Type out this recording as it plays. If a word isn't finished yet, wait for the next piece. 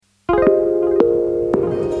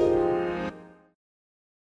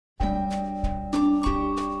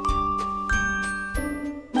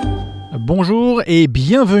Bonjour et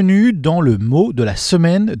bienvenue dans le mot de la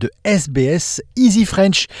semaine de SBS Easy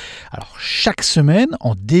French. Alors chaque semaine,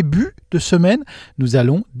 en début de semaine, nous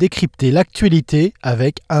allons décrypter l'actualité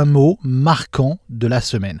avec un mot marquant de la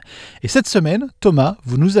semaine. Et cette semaine, Thomas,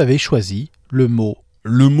 vous nous avez choisi le mot.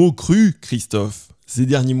 Le mot cru, Christophe. Ces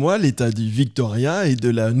derniers mois, l'État du Victoria et de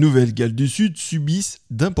la Nouvelle-Galles du Sud subissent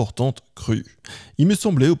d'importantes crues. Il me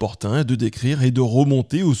semblait opportun de décrire et de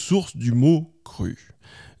remonter aux sources du mot cru.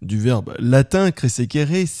 Du verbe latin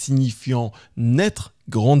crescere signifiant naître,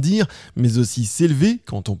 grandir, mais aussi s'élever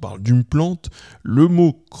quand on parle d'une plante, le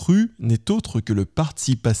mot cru n'est autre que le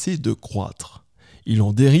participe passé de croître. Il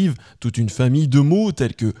en dérive toute une famille de mots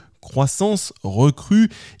tels que croissance, recrue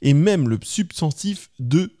et même le substantif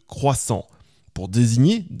de croissant, pour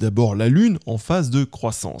désigner d'abord la lune en phase de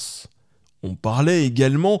croissance. On parlait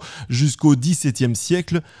également jusqu'au XVIIe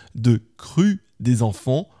siècle de crue des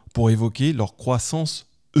enfants pour évoquer leur croissance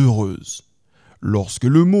heureuse. Lorsque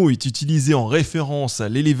le mot est utilisé en référence à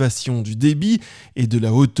l'élévation du débit et de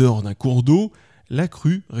la hauteur d'un cours d'eau, la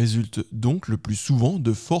crue résulte donc le plus souvent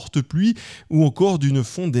de fortes pluies ou encore d'une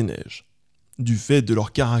fonte des neiges. Du fait de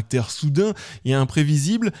leur caractère soudain et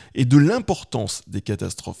imprévisible et de l'importance des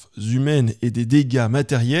catastrophes humaines et des dégâts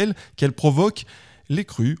matériels qu'elles provoquent, les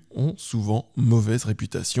crues ont souvent mauvaise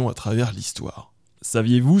réputation à travers l'histoire.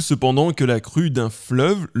 Saviez-vous cependant que la crue d'un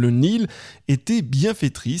fleuve, le Nil, était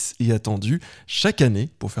bienfaitrice et attendue chaque année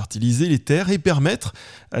pour fertiliser les terres et permettre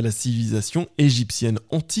à la civilisation égyptienne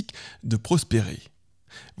antique de prospérer ?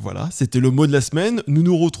 Voilà, c'était le mot de la semaine. Nous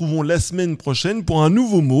nous retrouvons la semaine prochaine pour un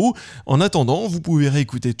nouveau mot. En attendant, vous pouvez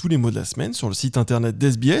réécouter tous les mots de la semaine sur le site internet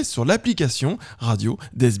d'SBS, sur l'application radio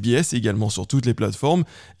d'SBS, également sur toutes les plateformes,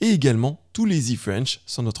 et également tous les eFrench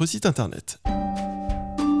sur notre site internet.